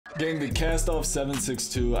Gang, the Kastov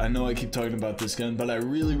 7.62, I know I keep talking about this gun, but I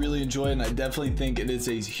really enjoy it, and I definitely think it is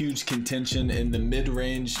a huge contention in the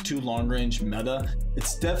mid-range to long-range meta.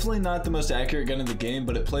 It's definitely not the most accurate gun in the game,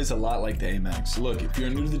 but it plays a lot like the AMAX. Look, if you're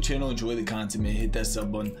new to the channel, enjoy the content, man, hit that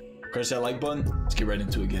sub button, crush that like button, let's get right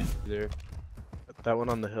into it again. There. That one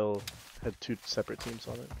on the hill had 2 separate teams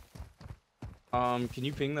on it. Can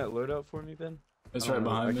you ping that loadout for me, Ben? It's right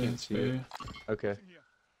behind me. I can't see it. Okay.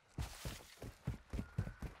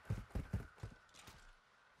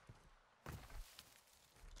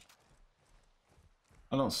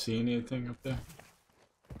 I don't see anything up there.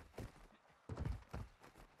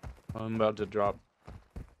 I'm about to drop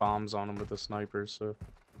bombs on him with a sniper, so.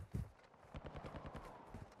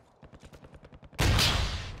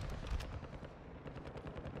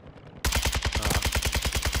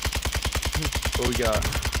 What we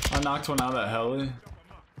got? I knocked one out of that heli.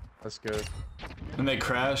 Let's go. And they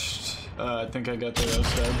crashed. I think I got their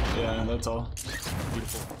outside. Yeah, that's all.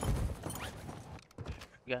 Beautiful.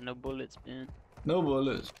 Got no bullets, man. No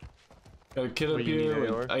bullets. Got a kid up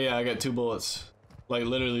here. Yeah, I got 2 bullets. Like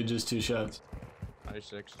literally just 2 shots. I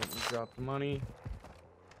just accidentally dropped the money.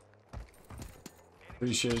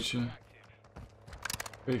 Appreciate you.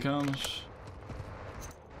 Here he comes.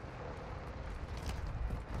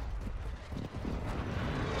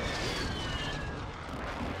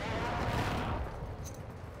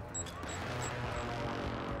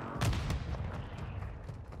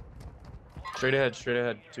 Straight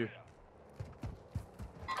ahead, 2.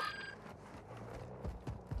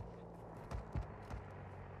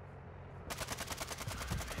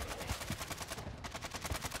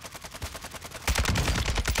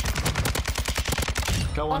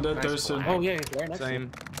 Got one dead, Thurston. Oh yeah, right next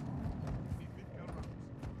Same.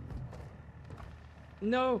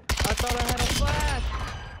 No, I thought I had a flash.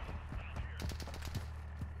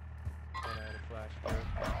 I had a flash,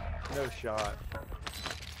 bro. No shot.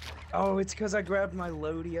 Oh, it's because I grabbed my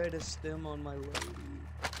loadie. I had a stem on my loadie.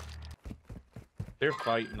 They're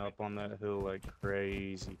fighting up on that hill like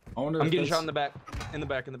crazy. I'm getting shot in the back. In the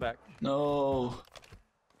back. No.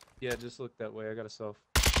 Yeah, just look that way. I got a self.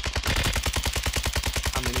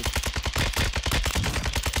 How many?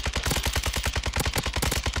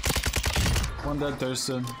 One dead,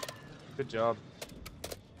 Thurston. Good job.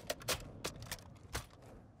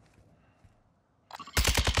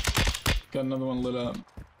 Got another one lit up.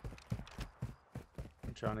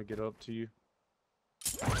 I'm trying to get up to you.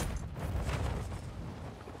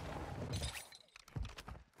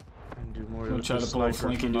 And do more. We'll try to pull a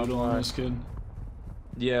flanky doodle on this kid.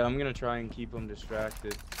 Yeah, I'm gonna try and keep him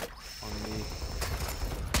distracted on me.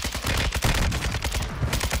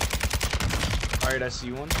 Alright, I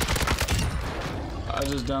see one. I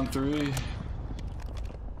just downed 3.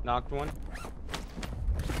 Knocked one.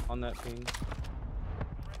 On that ping.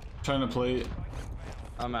 Trying to play it.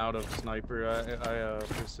 I'm out of sniper. I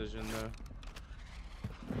precision though.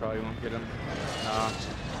 Probably won't get him. Nah.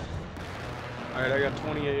 Alright, I got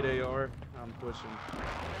 28 AR. I'm pushing.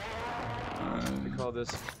 We call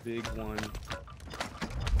this big one.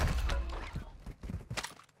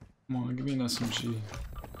 Come on, give me an SMG.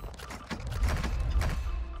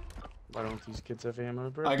 Why don't these kids have ammo,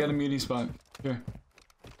 bro? I got a meeting spot. Here.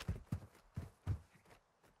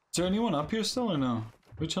 Is there anyone up here still or no?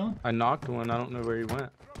 We chilling? I knocked one. I don't know where he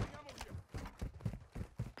went.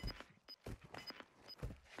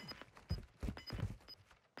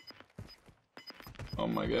 Oh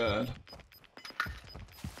my god.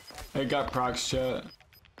 Hey, got procs chat.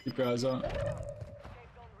 Keep your eyes out.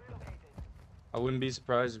 I wouldn't be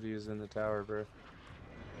surprised if he was in the tower, bro.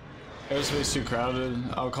 Airspace too crowded.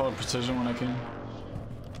 I'll call it precision when I can.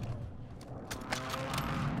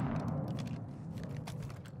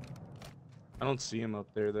 I don't see him up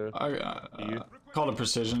there though. I called it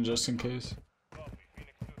precision just in case.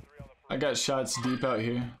 I got shots deep out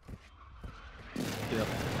here. Yep.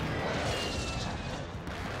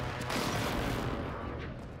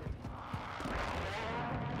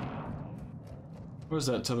 Where's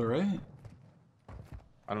that, to the right?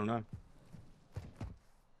 I don't know.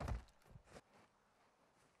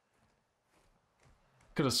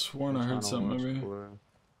 Could have sworn I heard something over here.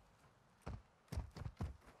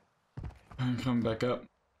 I'm coming back up.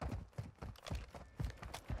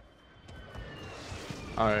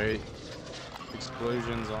 Alright.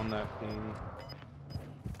 Explosions on that ping.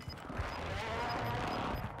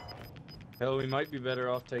 Hell, we might be better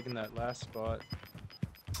off taking that last spot.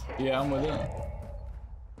 Yeah, I'm with it.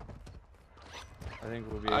 I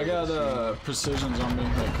think we'll be I got precisions on me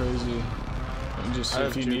like crazy. And just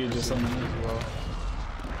if you need just something as well.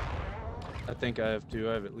 I think I have 2.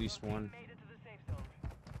 I have at least 1.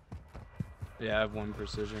 Yeah, I have 1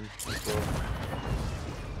 precision as well.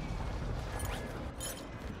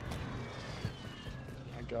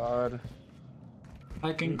 My God.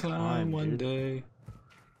 I can climb one dude. day.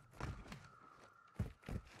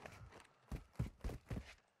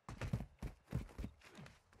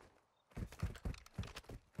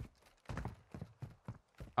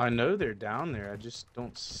 I know they're down there. I just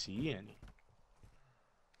don't see any.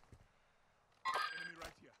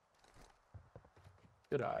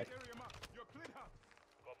 Good eye.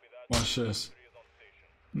 Watch this.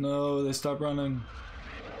 No, they stopped running.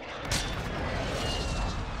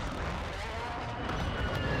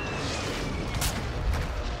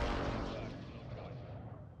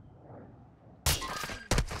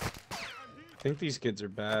 I think these kids are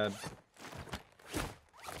bad.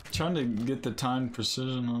 Trying to get the time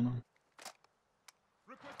precision on them.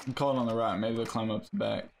 I'm calling on the right. Maybe they'll climb up the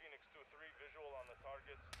back.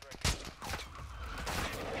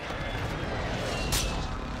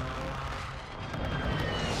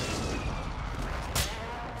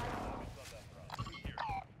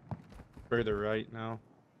 Further right now.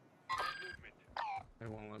 They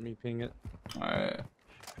won't let me ping it. Alright.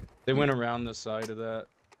 They went around the side of that.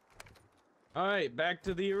 Alright, back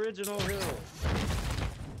to the original hill.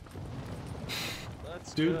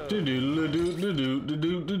 Let's go.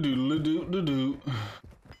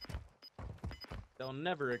 They'll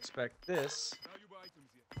never expect this.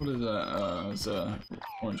 What is that? It's a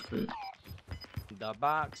orange crate. The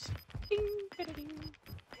box.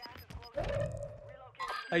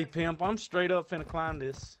 Hey pimp, I'm straight up finna climb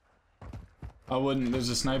this. I wouldn't. There's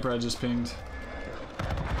a sniper I just pinged.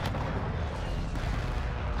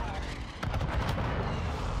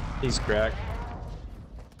 He's cracked.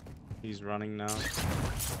 He's running now.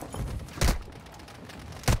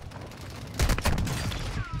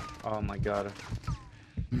 Oh my God.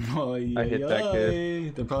 Oh, I hit that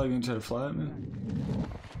kid. They're probably gonna try to fly at me.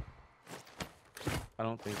 I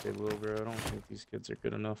don't think they will, bro. I don't think these kids are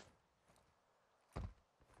good enough.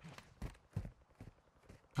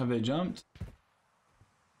 Have they jumped?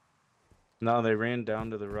 No, they ran down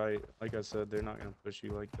to the right. Like I said, they're not gonna push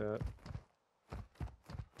you like that.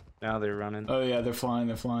 Now they're running. Oh yeah, they're flying.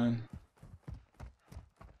 They're flying.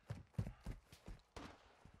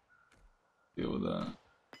 Deal with that.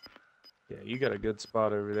 Yeah, you got a good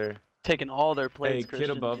spot over there. Taking all their plates. Hey, Christian.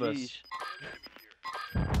 kid above Jeez.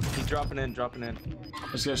 us. He's dropping in, dropping in.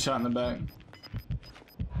 I just got shot in the back.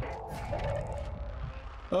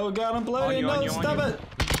 Oh God, I'm bleeding! No, stop it!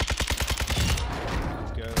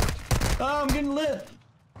 Let's go. Oh, I'm getting lit!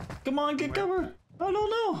 Come on, get cover! I don't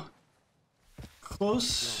know.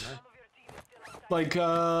 Close. Like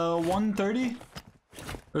 130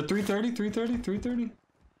 or 330, 330, 330.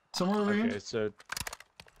 Somewhere over Okay, here. so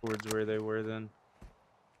towards where they were then.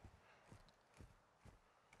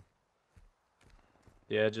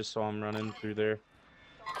 Yeah, I just saw him running through there.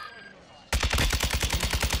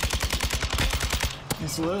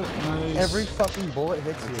 He's lit. Nice. Every fucking bullet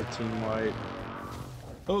hits you. It's a team white.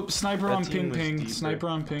 Oh, sniper That on team pink, was pink. deep Sniper there.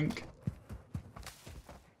 on pink.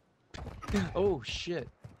 Oh shit!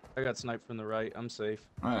 I got sniped from the right. I'm safe.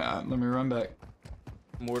 All right, let me run back.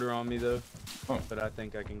 Mortar on me though, Oh. but I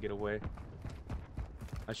think I can get away.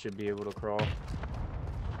 I should be able to crawl.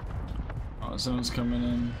 Oh, someone's coming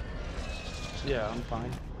in. Yeah, I'm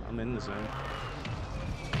fine. I'm in the zone.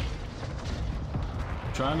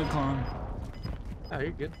 Trying to climb. Oh,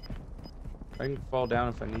 you're good. I can fall down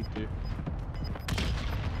if I need to.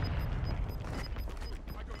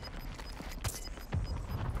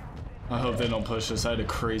 I hope they don't push us. I had a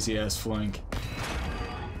crazy ass flank.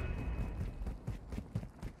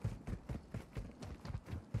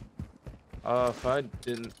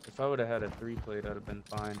 If I would have had a 3-plate, I'd have been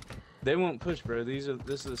fine. They won't push, bro. This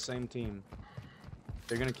is the same team.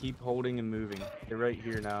 They're gonna keep holding and moving. They're right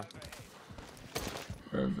here now.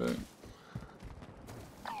 Perfect.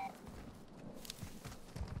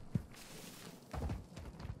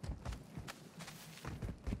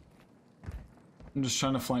 I'm just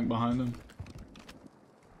trying to flank behind them.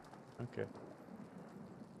 Okay.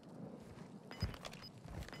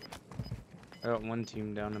 I got one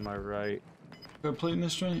team down to my right. Got a plate in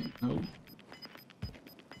this joint? Nope.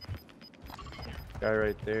 Guy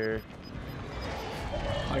right there.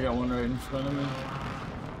 I got one right in front of me.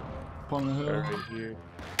 Up on the Guy hill. right here.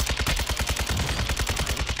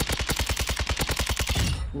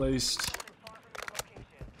 Laced.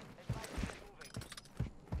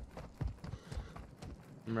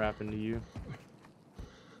 I'm rapping to you.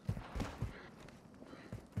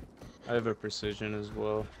 I have a precision as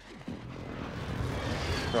well.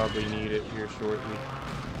 Probably need it here shortly.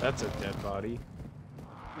 That's a dead body.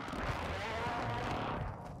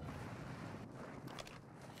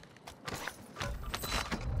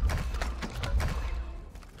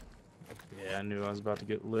 Yeah, I knew I was about to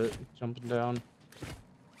get lit jumping down.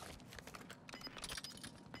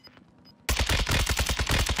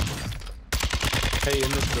 Hey,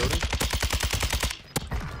 in this building.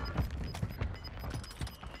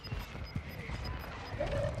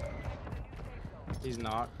 He's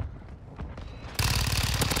not.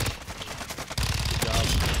 Good job.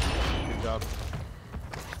 Good job.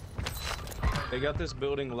 They got this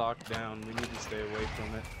building locked down. We need to stay away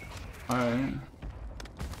from it. Alright.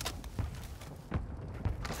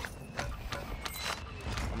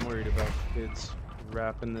 I'm worried about kids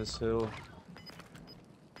wrapping this hill.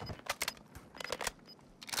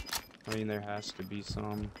 I mean, there has to be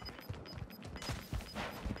some.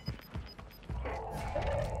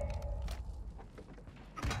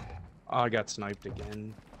 Oh, I got sniped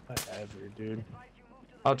again. Whatever, dude.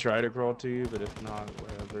 I'll try to crawl to you, but if not,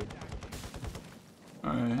 whatever.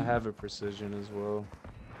 Alright. I have a precision as well.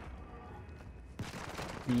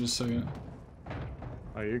 Give me just a second.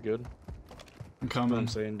 Oh, you're good. I'm coming. I'm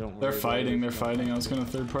saying don't worry. They're about it. fighting, they're fighting. I was gonna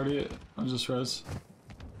third party it. I'll just res.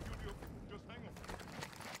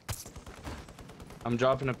 I'm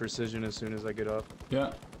dropping a precision as soon as I get up.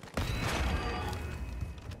 Yeah.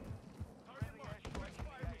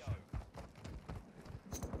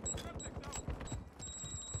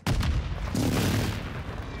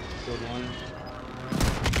 Killed one.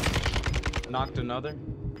 Knocked another.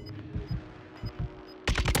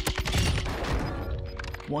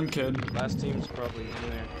 One kid. Last team's probably in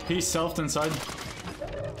there. He selfed inside.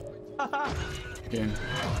 Game.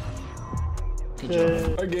 Good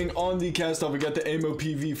job. Alright, gang, on the cast off, we got the AMO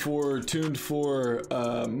PV4 tuned for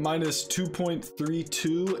minus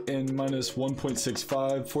 2.32 and minus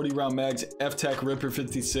 1.65. 40 round mags, FTAC Ripper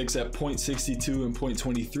 56 at 0.62 and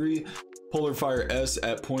 0.23. Polar Fire S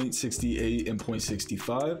at 0.68 and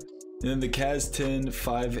 0.65. And then the CAS 10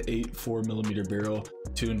 5.84mm barrel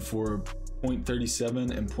tuned for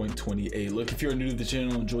 0.37 and 0.28. Look, if you're new to the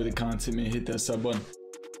channel, enjoy the content, man, hit that sub button,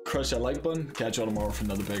 crush that like button. Catch y'all tomorrow for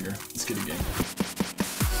another banger. Let's get it, gang.